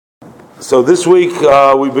So this week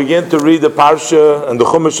we begin to read the Parsha and the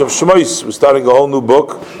Chumash of Shmois. We're starting a whole new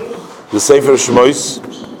book, the Sefer Shmois,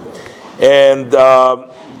 and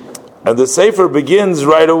the Sefer begins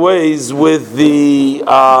right away with the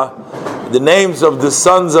names of the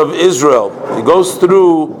sons of Israel. It goes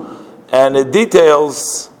through and it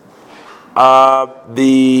details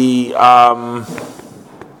the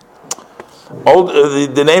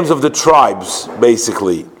names of the tribes,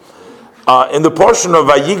 basically. In the portion of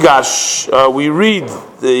Vayigash, we read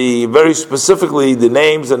very specifically the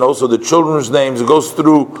names and also the children's names. It goes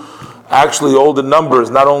through actually all the numbers,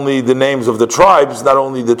 not only the names of the tribes, not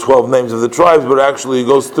only the 12 names of the tribes, but actually it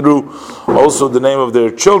goes through also the name of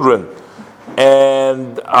their children.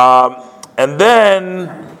 And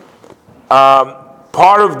then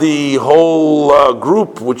part of the whole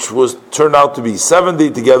group, which turned out to be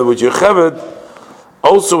 70, together with Yocheved,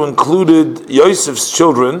 also included Yosef's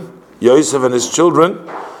children, Yosef and his children,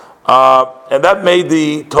 and that made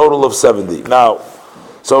the total of 70. Now,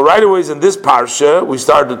 so right away in this parsha, we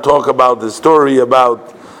started to talk about the story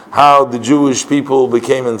about how the Jewish people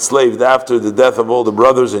became enslaved after the death of all the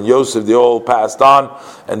brothers and Yosef. They all passed on,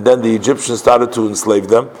 and then the Egyptians started to enslave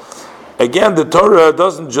them. Again, the Torah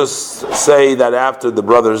doesn't just say that after the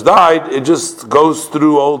brothers died, it just goes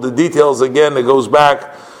through all the details again. It goes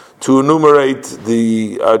back to enumerate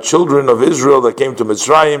the children of Israel that came to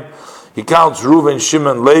Mitzrayim. He counts Reuven,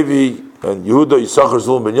 Shimon, Levi, and Yehuda, Yisachar,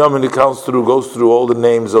 Zulun, Benjamin. He goes through all the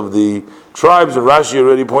names of the tribes. And Rashi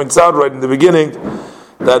already points out right in the beginning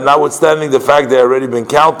that notwithstanding the fact they already been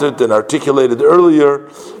counted and articulated earlier,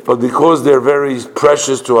 but because they're very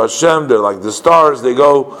precious to Hashem, they're like the stars. They're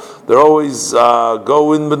always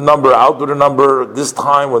go in with number, out with a number. This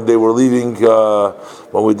time when they were leaving,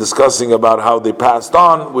 when we're discussing about how they passed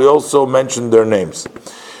on, we also mentioned their names.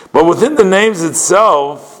 But within the names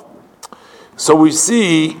itself, so we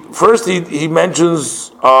see, first he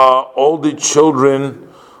mentions all the children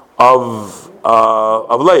of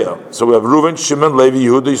Leah. So we have Reuven, Shimon, Levi,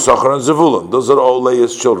 Yehuda, Yisachar, and Zevulun. Those are all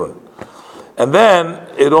Leah's children. And then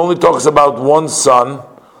it only talks about one son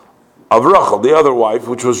of Rachel, the other wife,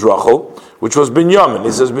 which was Rachel, which was Binyamin.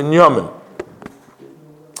 He says Binyamin.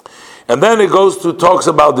 And then it talks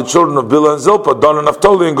about the children of Bilhah and Zilpah, Dan and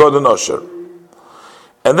Naphtali, and Gad and Asher.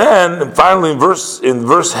 And then finally in verse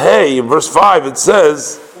 5, it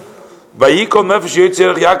says, Vayikol nefesh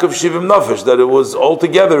Yitzirach Yaakov shivim nefesh, that it was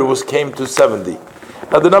altogether came to 70.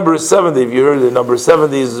 Now the number is 70. If you heard the number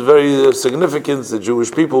 70 is very significant. The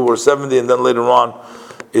Jewish people were 70, and then later on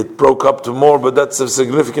it broke up to more, but that's a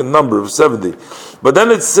significant number of 70. But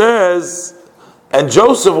then it says, and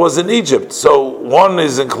Joseph was in Egypt. So one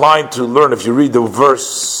is inclined to learn, if you read the verse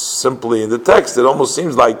simply in the text, it almost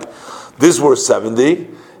seems like this were 70,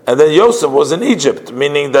 and then Yosef was in Egypt,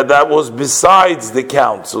 meaning that was besides the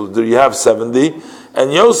count. So there you have 70,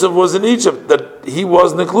 and Yosef was in Egypt, that he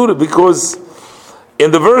wasn't included, because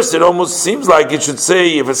in the verse it almost seems like it should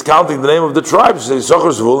say, if it's counting the name of the tribes, it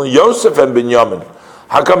says Yosef and Binyamin.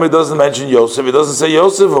 How come it doesn't mention Yosef? It doesn't say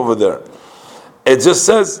Yosef over there. It just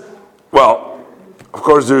says, well, of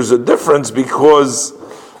course there's a difference, because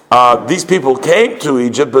these people came to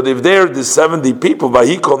Egypt, but if they're the 70 people,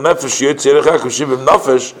 those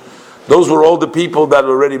were all the people that are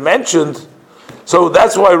already mentioned. So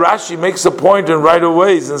that's why Rashi makes a point and right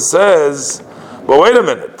away and says, well, wait a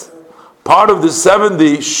minute. Part of the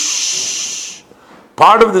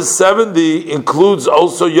 70 includes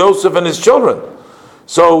also Yosef and his children.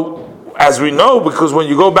 So, as we know, because when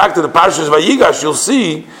you go back to the Parshas Vayigash, you'll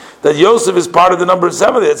see that Yosef is part of the number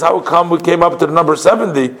 70. That's how we came up to the number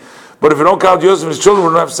 70. But if you don't count Yosef and his children,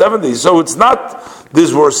 we don't have 70. So it's not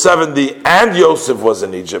these were 70 and Yosef was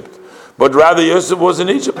in Egypt, but rather Yosef was in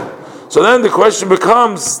Egypt. So then the question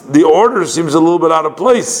becomes, the order seems a little bit out of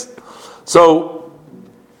place. So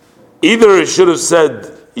either it should have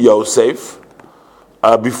said Yosef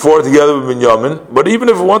before together with Binyamin, but even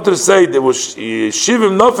if we wanted to say there was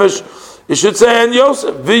Shivim Nefesh, it should say and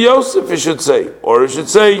Yosef, Yosef it should say, or it should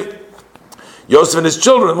say Yosef and his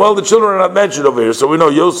children. Well, the children are not mentioned over here, so we know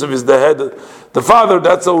Yosef is the head, the father.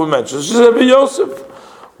 That's all we mentioned. It should say Yosef.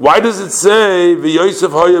 Why does it say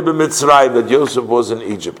Yosef hoya b'Mitzrayim, that Yosef was in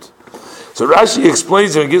Egypt? So Rashi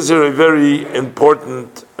explains and gives her a very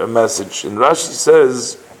important message. And Rashi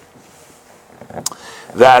says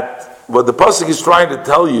that what the pasuk is trying to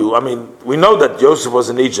tell you, I mean, we know that Yosef was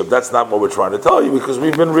in Egypt. That's not what we're trying to tell you, because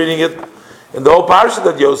we've been reading it in the whole parsha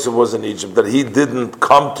that Yosef was in Egypt, that he didn't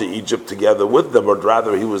come to Egypt together with them, but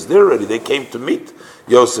rather he was there already. They came to meet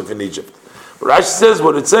Yosef in Egypt. But Rashi says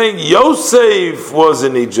what it's saying, Yosef was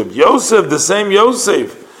in Egypt. Yosef, the same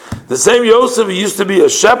Yosef. The same Yosef, he used to be a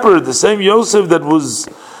shepherd. The same Yosef that was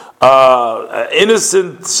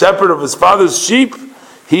innocent shepherd of his father's sheep,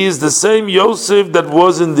 he is the same Yosef that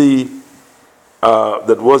was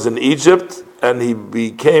in Egypt, and he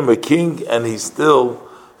became a king, and he still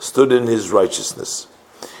stood in his righteousness.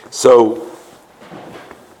 So,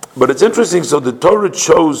 but it's interesting. So the Torah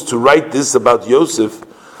chose to write this about Yosef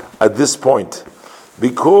at this point,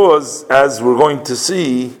 because as we're going to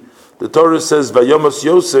see, the Torah says, "Vayomas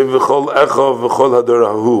Yosef v'chol echav v'chol hador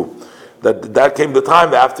hahu." That came the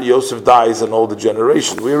time after Yosef dies and all the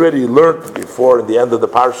generation. We already learned before in the end of the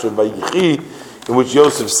parsha of Vayichi, in which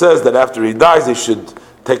Yosef says that after he dies, they should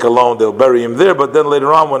take along, they'll bury him there, but then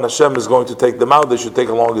later on when Hashem is going to take them out, they should take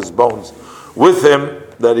along his bones with him,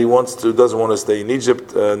 that he doesn't want to stay in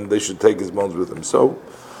Egypt, and they should take his bones with him. So,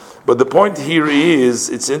 but the point here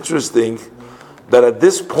is, it's interesting that at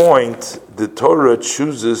this point, the Torah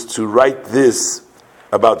chooses to write this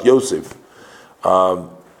about Yosef.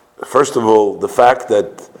 First of all, the fact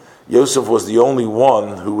that Yosef was the only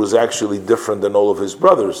one who was actually different than all of his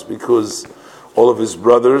brothers, because all of his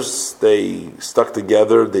brothers, they stuck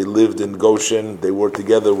together, they lived in Goshen, they were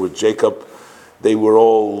together with Jacob, they were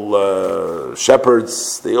all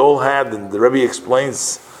shepherds, they all had, and the Rebbe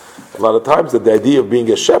explains a lot of times that the idea of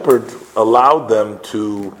being a shepherd allowed them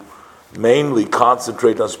to mainly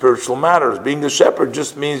concentrate on spiritual matters. Being a shepherd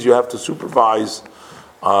just means you have to supervise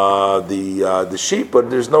the sheep, but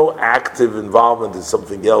there's no active involvement in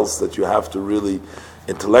something else that you have to really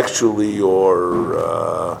intellectually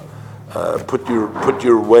or put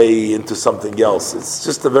your way into something else. It's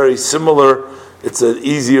just a very similar. It's an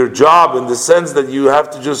easier job in the sense that you have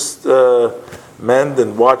to just mend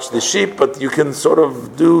and watch the sheep, but you can sort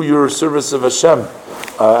of do your service of Hashem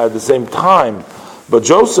at the same time. But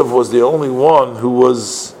Joseph was the only one who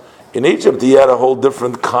was in Egypt. He had a whole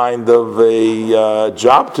different kind of a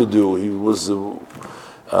job to do. He was involved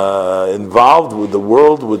with the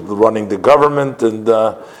world, with running the government, and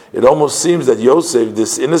it almost seems that Yosef,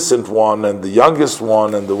 this innocent one, and the youngest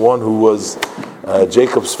one, and the one who was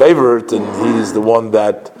Jacob's favorite, and he is the one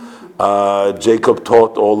that Jacob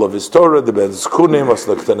taught all of his Torah, the Ben Zkunim,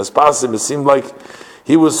 Aslaktenes Pasim. It seemed like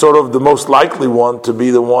he was sort of the most likely one to be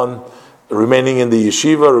the one remaining in the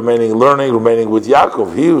yeshiva, remaining learning, remaining with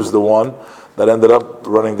Yaakov. He was the one that ended up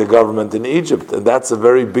running the government in Egypt. And that's a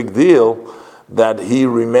very big deal, that he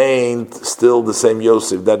remained still the same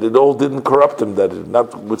Yosef, that it all didn't corrupt him, that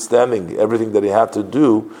notwithstanding everything that he had to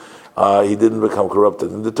do, he didn't become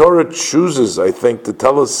corrupted. And the Torah chooses, I think, to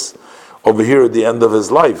tell us over here at the end of his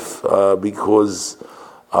life, because,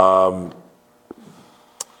 while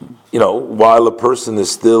a person is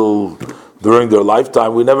still during their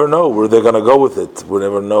lifetime, we never know where they're going to go with it. We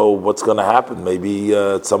never know what's going to happen. Maybe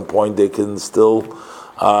at some point they can still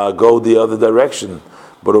go the other direction.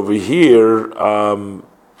 But over here,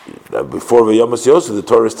 before Vayomas Yosef, the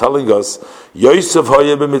Torah is telling us, Yosef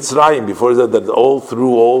haya b'Mitzrayim, before that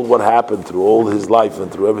through all what happened, through all his life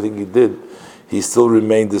and through everything he did, he still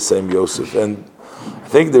remained the same Yosef. And I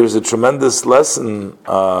think there's a tremendous lesson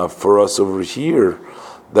for us over here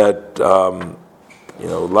that a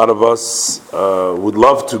lot of us would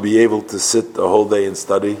love to be able to sit a whole day and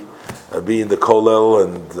study, be in the kollel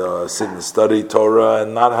and sit and study Torah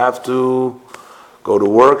and not have to go to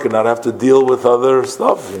work and not have to deal with other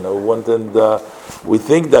stuff. We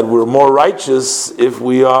think that we're more righteous if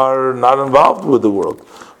we are not involved with the world.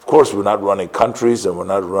 Of course, we're not running countries and we're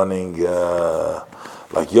not running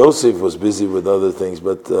like Yosef was busy with other things.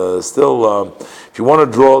 But still, if you want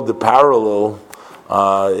to draw the parallel,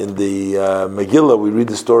 in the Megillah, we read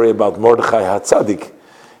the story about Mordechai HaTzadik.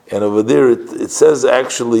 And over there, it says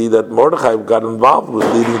actually that Mordechai got involved with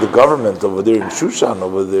leading the government over there in Shushan,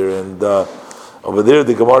 over there. And over there,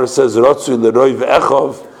 the Gemara says, Rotzu Leroy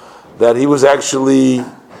Ve'echov, that he was actually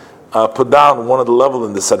put down one of the level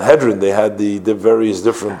in the Sanhedrin. They had the various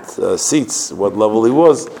different seats, what level he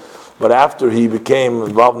was. But after he became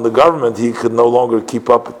involved in the government, he could no longer keep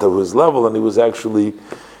up to his level, and he was actually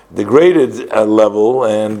degraded level,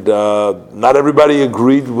 and not everybody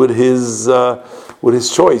agreed with his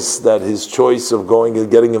choice, that his choice of going and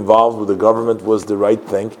getting involved with the government was the right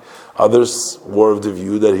thing. Others were of the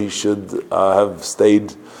view that he should have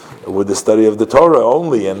stayed with the study of the Torah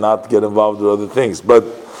only and not get involved with other things. But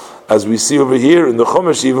as we see over here in the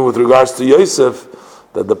Chumash, even with regards to Yosef,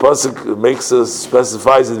 that the pasuk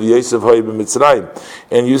specifies that Yosef haya b'Mitzrayim,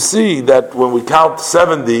 and you see that when we count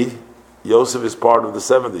 70. Yosef is part of the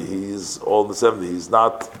 70. He is all the 70. He's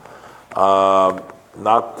not. And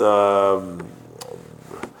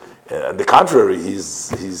the contrary,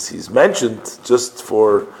 he's mentioned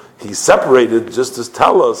he's separated just to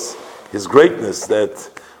tell us his greatness. That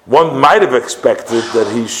one might have expected that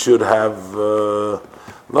he should have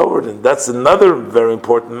lowered. And that's another very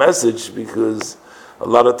important message, because a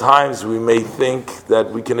lot of times we may think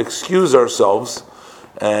that we can excuse ourselves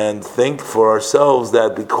and think for ourselves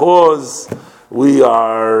that because we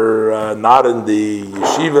are not in the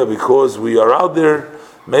yeshiva, because we are out there,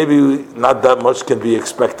 maybe not that much can be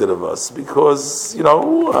expected of us, because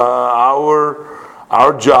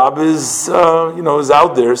our job is is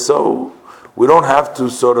out there, so we don't have to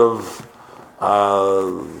sort of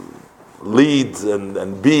lead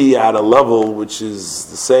and be at a level which is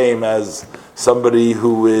the same as somebody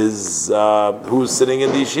who is sitting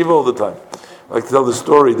in the yeshiva all the time. I like to tell the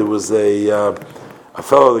story. There was a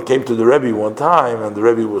fellow that came to the Rebbe one time, and the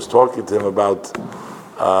Rebbe was talking to him about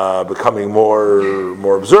becoming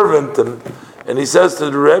more observant, and he says to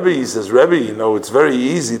the Rebbe, he says, Rebbe, it's very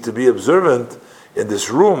easy to be observant in this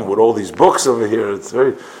room with all these books over here.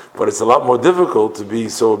 But it's a lot more difficult to be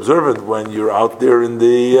so observant when you're out there in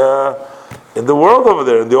the world over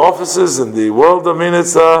there, in the offices, in the world. I mean,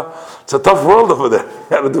 it's a tough world over there. You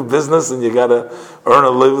got to do business and you got to earn a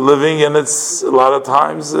living, and it's a lot of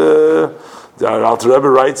times. The Alter Rebbe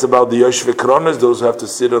writes about the Yoshvei Kronos, those who have to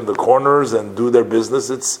sit on the corners and do their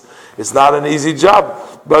business. It's not an easy job,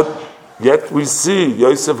 but yet we see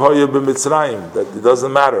Yosef Hoya b'Mitzrayim, that it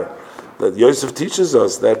doesn't matter. That Yosef teaches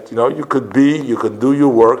us that you can do your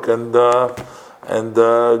work, but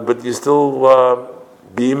you still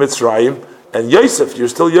be Mitzrayim, and Yosef, you're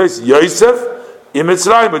still Yosef. Yosef in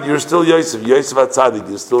Mitzrayim, but you're still Yosef. Yosef HaTzadik,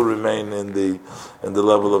 you still remain in the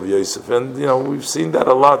level of Yosef, and we've seen that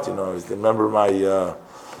a lot. I remember my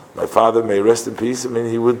father, may he rest in peace. I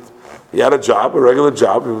mean, he had a job, a regular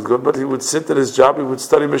job. He was good, but he would sit at his job. He would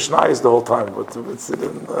study Mishnayos the whole time, but he would sit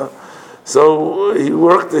in. So he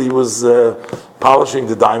worked. He was polishing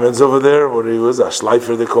the diamonds over there. What he was, a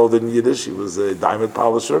schleifer, they called it in Yiddish. He was a diamond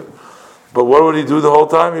polisher. But what would he do the whole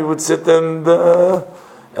time? He would sit and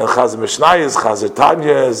Chazar Mishnayos, Chazar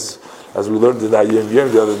Tanya, as we learned in that Yom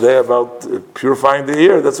the other day about purifying the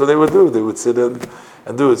ear. That's what they would do. They would sit and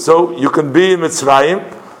do it. So you can be in Mitzrayim,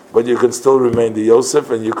 but you can still remain the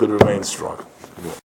Yosef, and you could remain strong.